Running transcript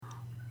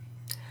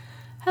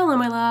Hello,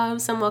 my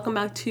loves, and welcome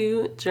back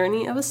to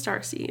Journey of a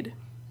Starseed.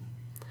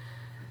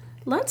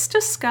 Let's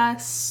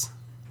discuss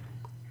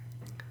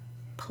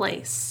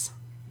place.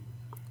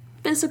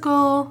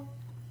 Physical,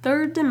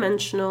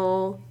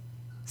 third-dimensional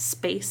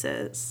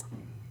spaces.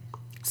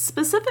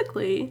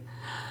 Specifically,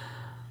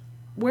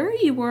 where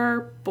you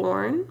were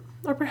born,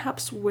 or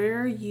perhaps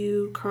where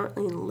you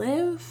currently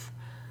live,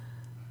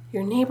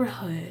 your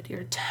neighborhood,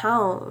 your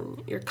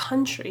town, your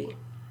country,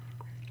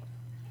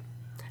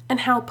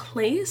 and how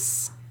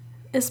place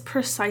is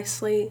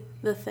precisely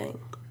the thing.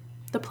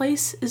 The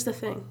place is the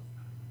thing.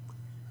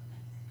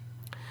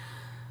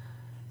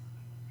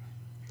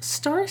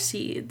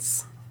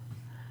 Starseeds,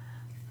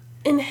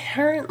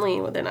 inherently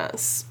within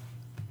us,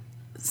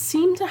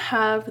 seem to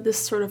have this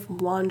sort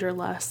of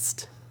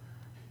wanderlust.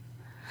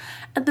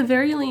 At the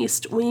very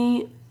least,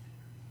 we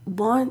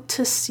want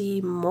to see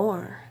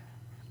more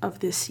of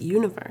this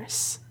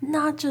universe,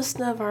 not just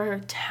of our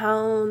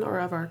town or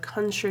of our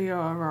country or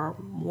of our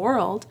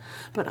world,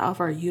 but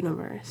of our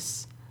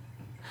universe.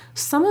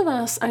 Some of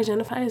us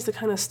identify as the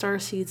kind of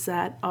starseeds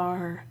that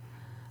are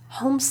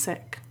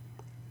homesick,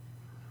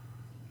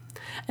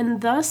 and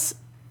thus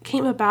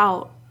came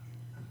about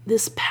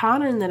this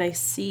pattern that I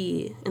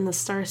see in the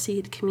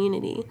starseed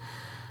community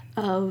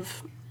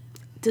of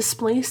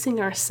displacing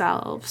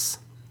ourselves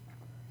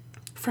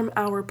from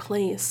our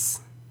place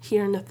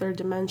here in the third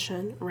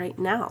dimension right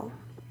now.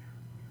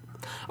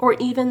 Or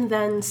even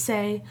then,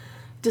 say,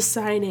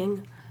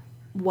 deciding,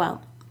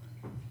 well,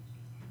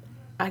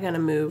 I gotta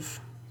move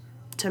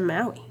to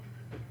Maui.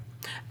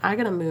 I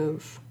gotta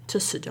move to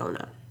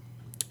Sedona.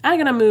 I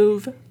gotta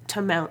move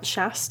to Mount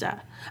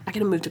Shasta. I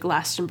gotta move to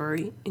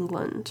Glastonbury,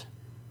 England.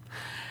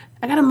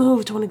 I gotta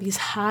move to one of these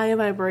high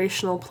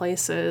vibrational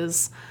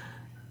places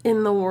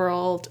in the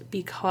world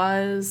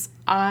because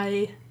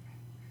I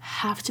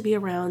have to be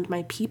around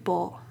my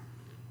people.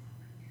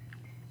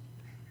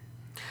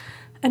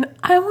 And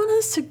I want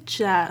to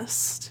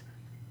suggest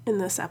in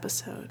this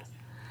episode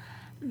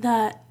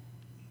that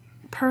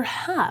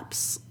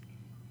perhaps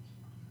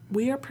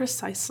we are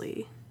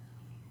precisely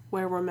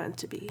where we're meant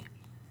to be.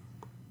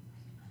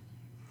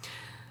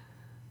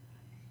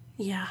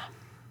 Yeah.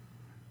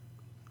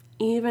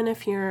 Even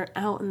if you're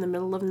out in the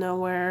middle of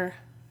nowhere,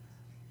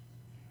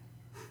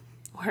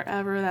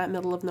 wherever that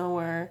middle of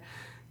nowhere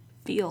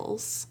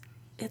feels,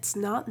 it's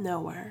not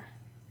nowhere.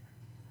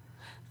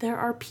 There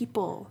are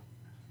people.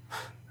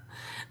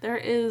 There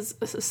is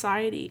a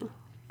society.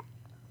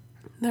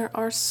 There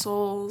are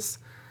souls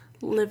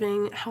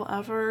living,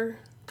 however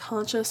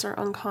conscious or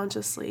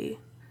unconsciously.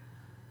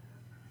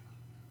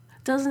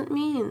 Doesn't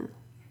mean,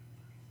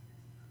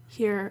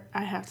 here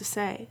I have to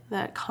say,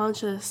 that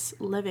conscious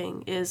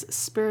living is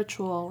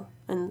spiritual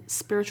and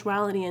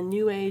spirituality and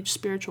New Age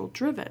spiritual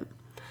driven.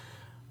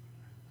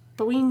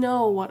 But we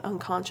know what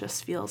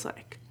unconscious feels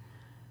like.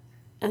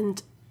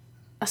 And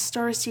a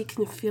starseed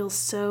can feel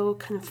so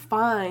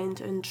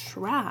confined and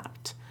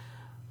trapped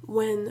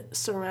when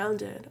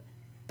surrounded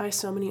by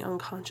so many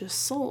unconscious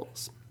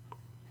souls.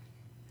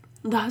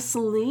 Thus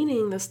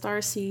leading the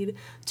starseed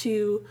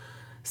to,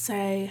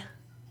 say,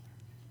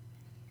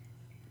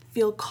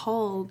 feel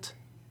called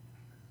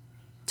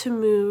to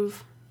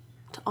move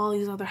to all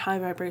these other high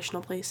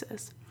vibrational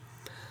places.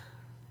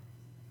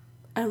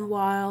 And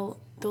while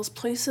those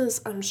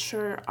places, I'm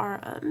sure, are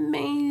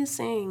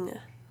amazing,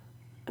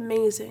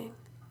 and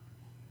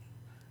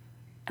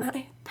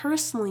I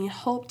personally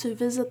hope to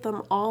visit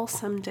them all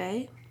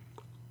someday,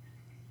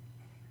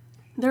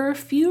 there are a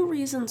few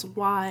reasons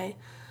why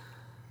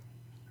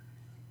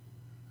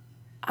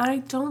I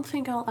don't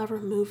think I'll ever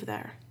move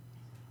there.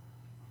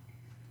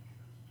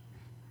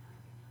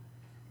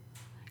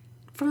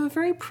 From a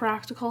very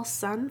practical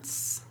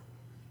sense,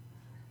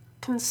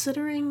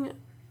 considering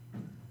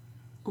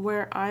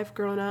where I've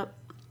grown up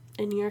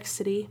in New York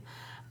City,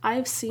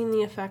 I've seen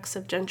the effects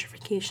of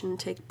gentrification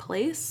take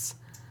place,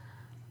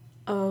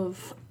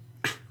 of,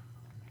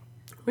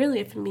 really,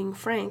 if I'm being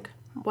frank,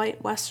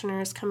 white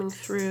Westerners coming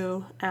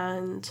through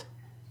and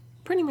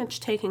pretty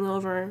much taking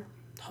over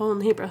whole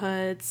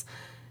neighborhoods,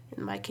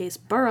 in my case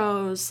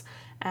boroughs,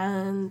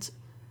 and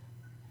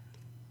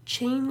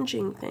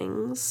changing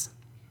things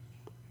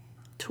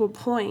to a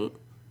point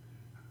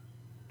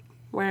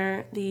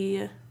where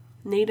the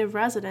native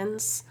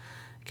residents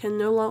can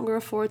no longer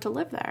afford to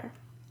live there.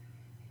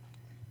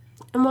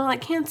 And while I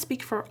can't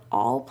speak for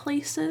all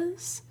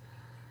places,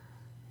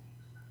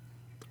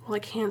 I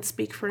can't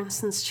speak, for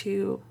instance,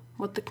 to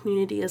what the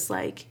community is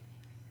like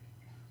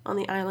on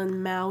the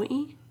island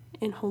Maui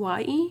in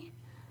Hawaii,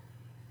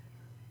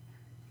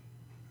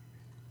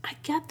 I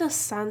get the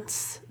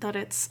sense that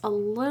it's a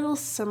little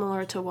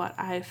similar to what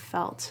I've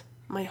felt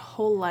my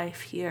whole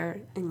life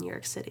here in New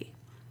York City.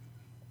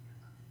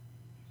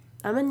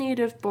 I'm a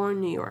native-born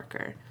New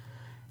Yorker,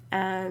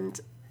 and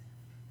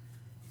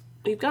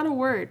we've got a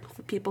word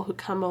for people who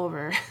come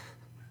over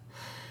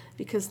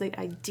because they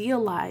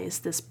idealize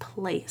this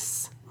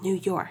place, New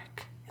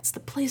York. It's the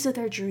place of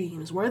their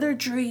dreams, where their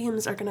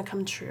dreams are going to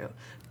come true.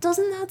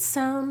 Doesn't that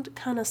sound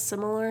kind of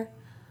similar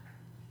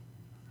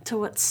to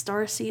what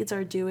starseeds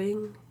are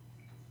doing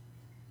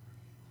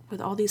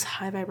with all these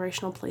high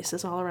vibrational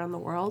places all around the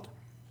world.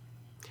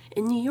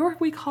 In New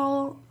York, we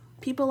call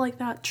people like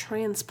that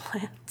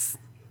transplants.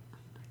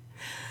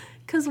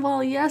 Because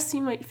while, yes,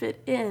 you might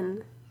fit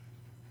in,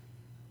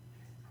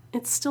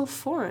 it's still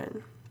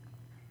foreign.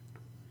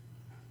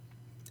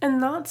 And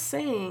not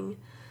saying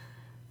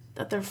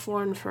that they're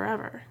foreign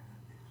forever.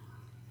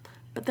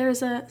 But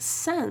there's a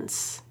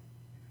sense,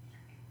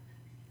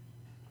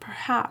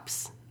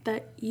 perhaps,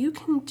 that you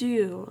can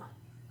do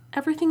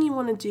everything you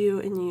want to do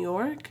in New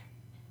York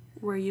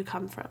where you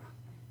come from.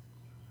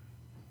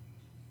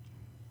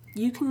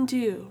 You can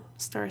do,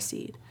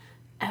 Starseed,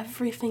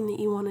 everything that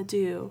you want to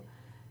do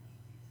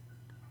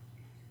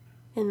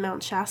in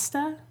Mount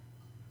Shasta,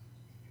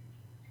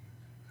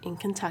 in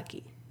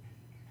Kentucky,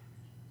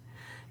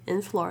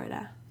 in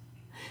Florida,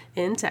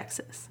 in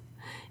Texas,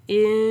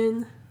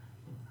 in...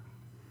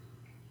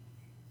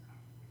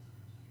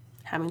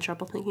 having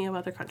trouble thinking of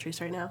other countries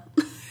right now.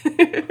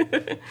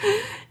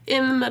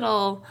 In the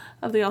middle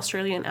of the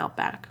Australian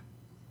outback.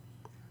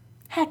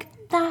 Heck,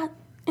 that,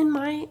 in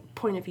my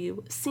point of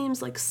view,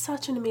 seems like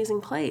such an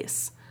amazing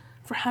place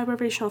for high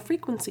vibrational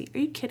frequency. Are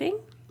you kidding?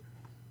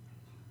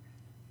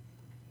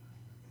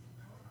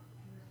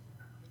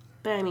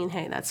 But I mean,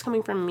 hey, that's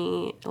coming from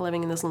me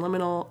living in this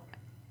liminal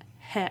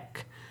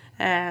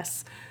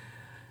heck-ass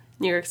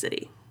New York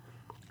City.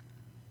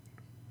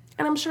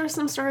 And I'm sure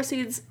some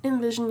starseeds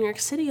envision New York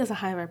City as a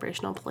high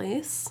vibrational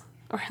place,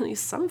 or at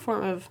least some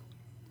form of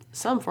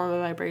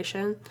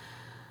vibration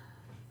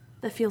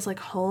that feels like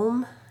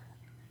home.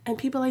 And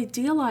people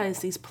idealize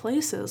these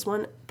places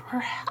when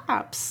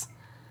perhaps,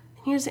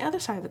 and here's the other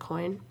side of the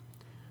coin,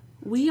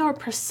 we are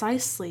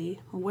precisely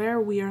where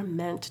we are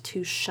meant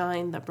to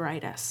shine the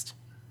brightest.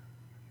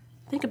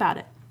 Think about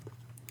it.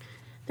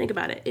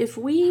 If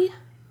we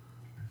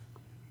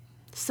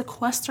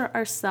sequester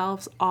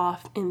ourselves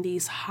off in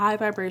these high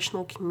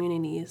vibrational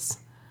communities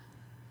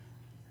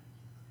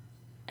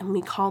and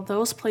we call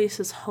those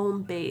places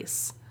home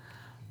base,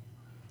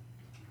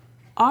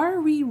 are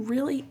we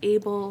really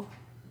able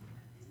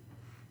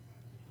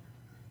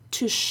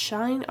to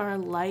shine our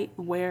light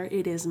where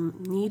it is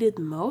needed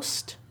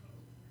most?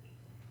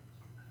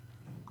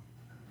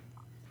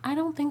 I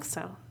don't think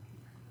so.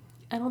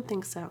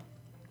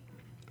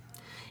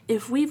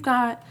 If we've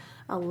got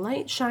a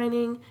light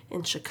shining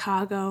in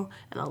Chicago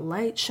and a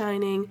light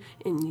shining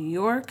in New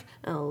York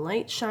and a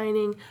light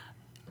shining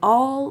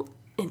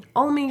in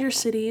all major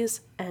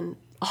cities and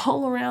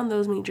all around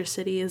those major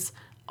cities,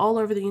 all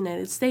over the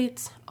United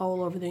States,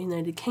 all over the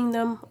United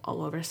Kingdom,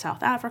 all over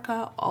South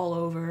Africa, all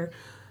over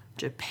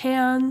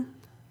Japan,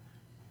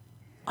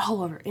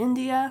 all over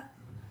India,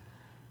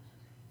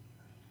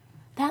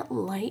 that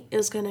light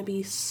is going to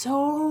be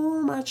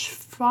so much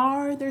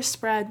farther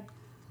spread.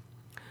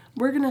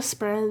 We're going to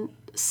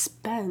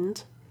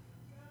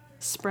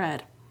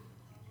spread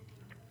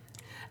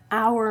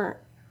our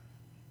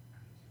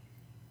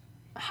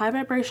high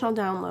vibrational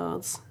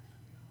downloads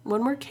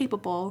when we're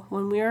capable,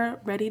 when we are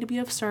ready to be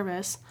of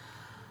service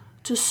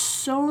to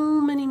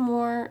so many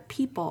more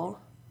people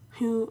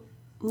who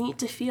need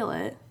to feel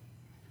it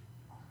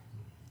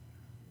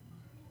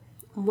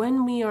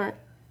when we are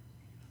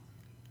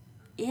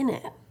in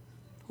it,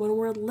 when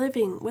we're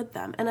living with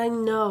them. And I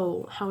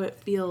know how it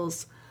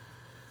feels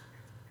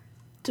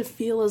to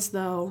feel as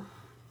though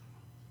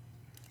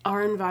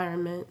our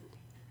environment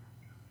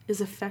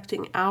is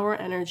affecting our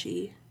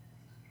energy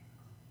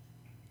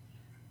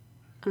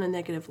in a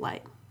negative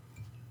light.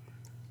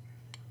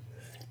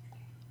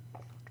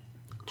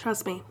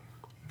 Trust me,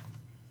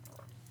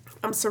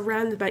 I'm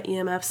surrounded by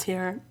EMFs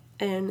here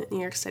in New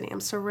York City.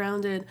 I'm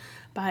surrounded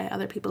by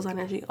other people's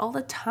energy all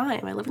the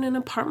time. I live in an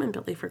apartment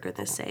building, for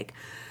goodness sake.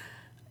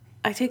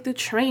 I take the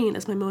train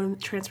as my mode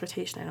of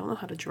transportation. I don't know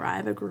how to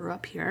drive. I grew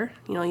up here.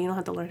 You don't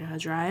have to learn how to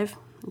drive.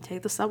 You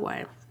take the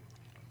subway.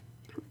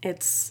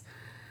 It's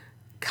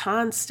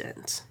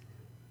constant.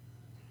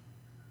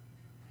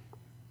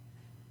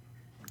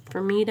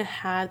 For me to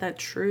have that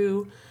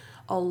true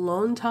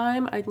alone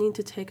time, I'd need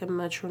to take a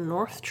Metro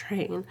North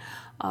train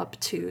up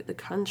to the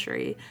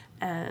country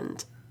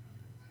and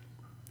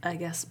I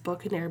guess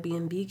book an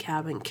Airbnb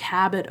cabin,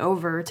 cab it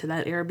over to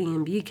that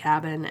Airbnb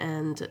cabin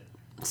and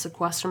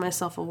sequester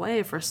myself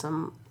away for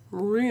some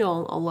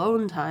real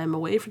alone time,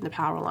 away from the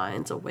power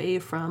lines, away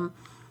from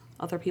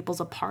other people's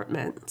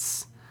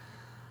apartments.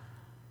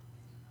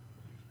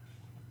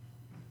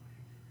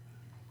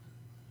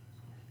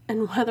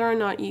 And whether or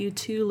not you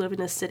too live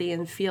in a city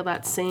and feel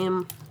that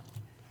same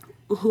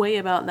way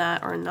about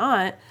that or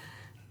not,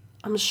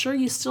 I'm sure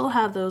you still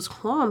have those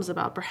qualms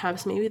about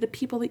perhaps maybe the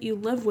people that you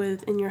live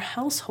with in your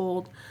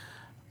household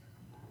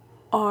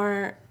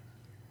are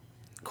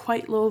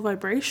quite low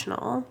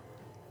vibrational,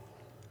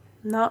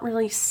 not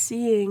really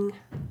seeing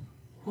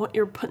what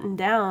you're putting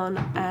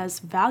down as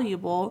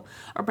valuable,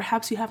 or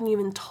perhaps you haven't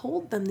even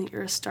told them that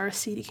you're a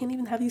starseed. You can't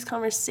even have these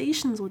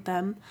conversations with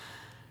them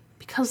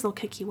because they'll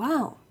kick you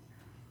out.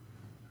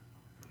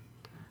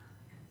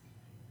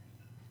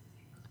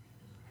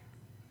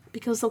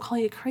 Because they'll call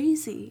you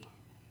crazy.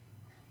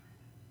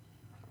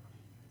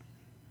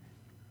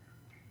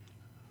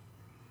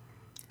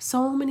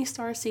 So many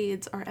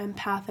starseeds are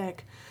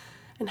empathic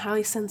and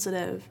highly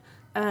sensitive.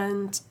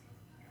 And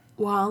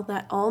while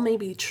that all may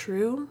be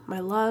true, my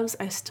loves,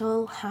 I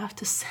still have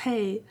to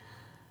say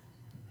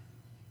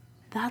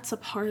that's a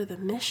part of the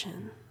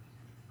mission.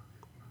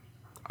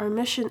 Our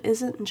mission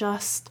isn't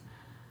just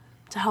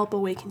to help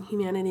awaken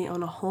humanity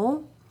on a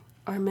whole.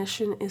 Our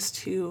mission is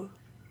to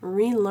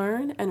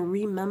relearn and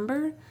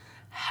remember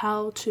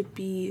how to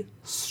be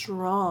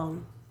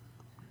strong,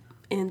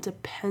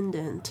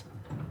 independent,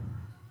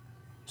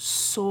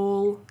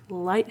 soul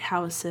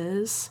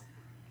lighthouses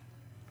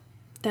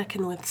that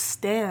can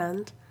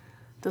withstand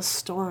the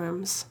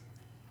storms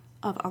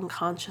of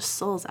unconscious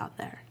souls out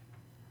there.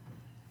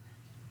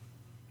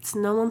 It's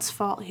no one's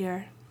fault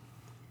here.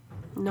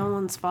 No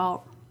one's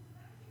fault.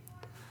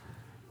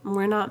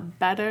 We're not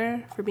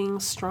better for being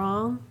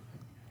strong,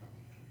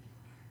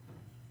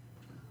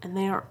 and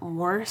they aren't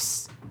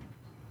worse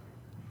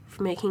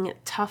for making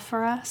it tough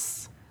for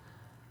us.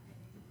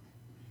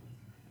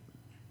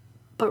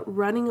 But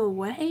running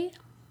away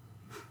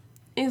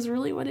is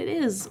really what it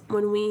is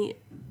when we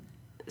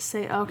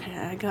say,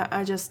 okay,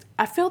 I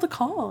feel the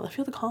call. I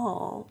feel the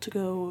call to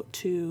go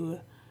to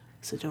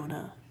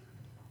Sedona.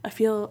 I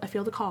feel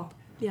the call.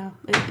 Yeah.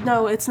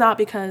 It's not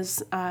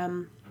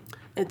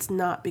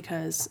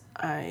because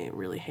I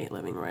really hate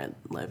living where I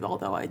live,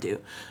 although I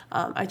do.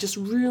 I just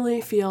really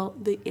feel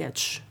the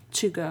itch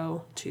to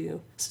go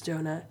to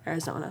Sedona,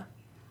 Arizona,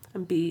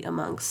 and be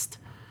amongst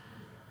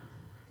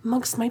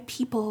my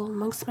people,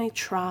 amongst my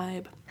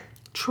tribe.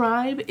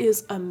 Tribe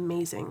is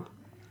amazing.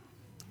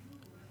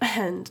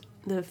 And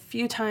the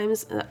few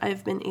times that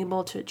I've been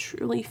able to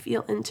truly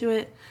feel into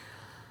it,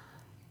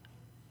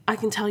 I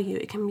can tell you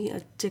it can be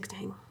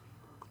addicting.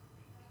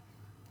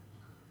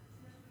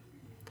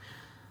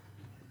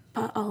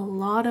 But a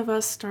lot of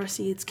us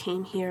starseeds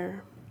came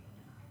here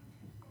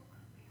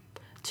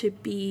to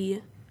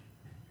be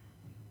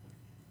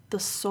the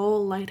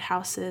soul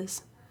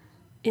lighthouses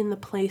in the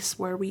place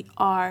where we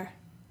are,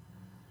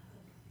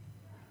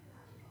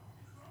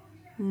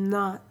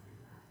 not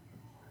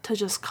to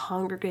just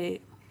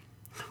congregate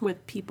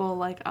with people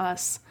like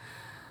us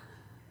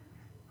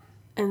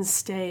and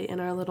stay in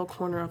our little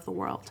corner of the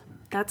world.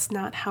 That's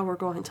not how we're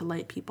going to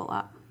light people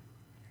up.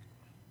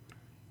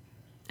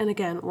 And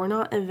again, we're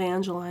not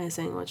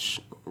evangelizing, which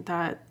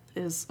that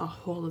is a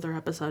whole other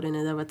episode in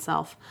and of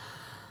itself.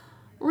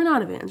 We're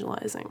not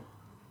evangelizing.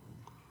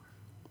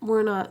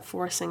 We're not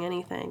forcing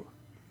anything.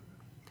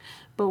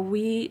 But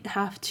we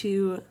have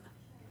to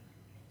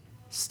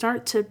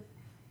start to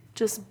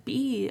just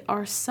be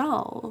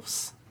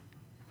ourselves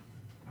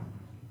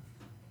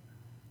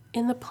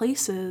in the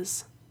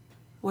places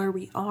where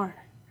we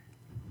are.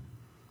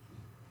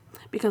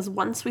 Because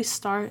once we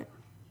start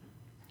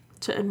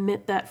to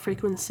emit that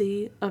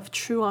frequency of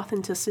true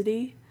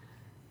authenticity,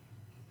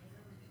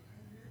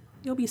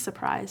 you'll be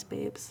surprised,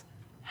 babes,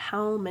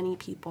 how many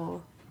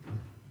people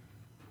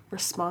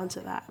respond to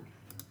that.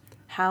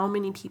 How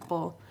many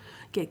people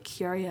get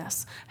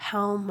curious,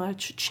 how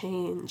much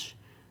change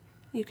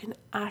you can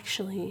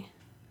actually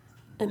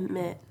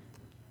emit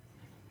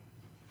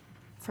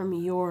from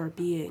your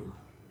being.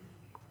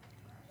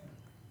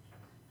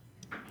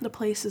 The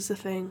place is the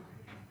thing.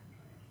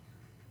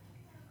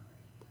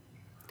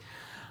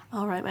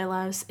 All right, my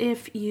loves,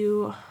 if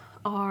you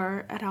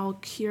are at all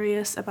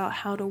curious about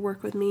how to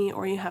work with me,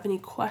 or you have any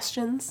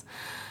questions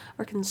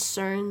or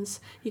concerns,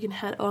 you can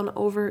head on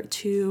over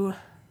to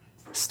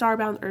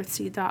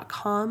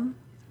starboundearthseed.com.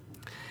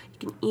 You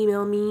can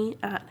email me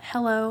at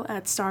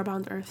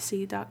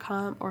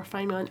hello@starboundearthseed.com or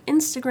find me on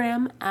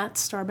Instagram at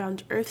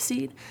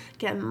starboundearthseed.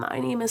 Again,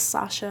 my name is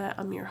Sasha.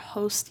 I'm your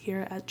host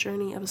here at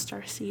Journey of a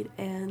Starseed,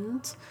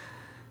 and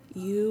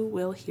you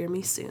will hear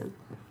me soon.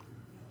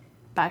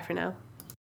 Bye for now.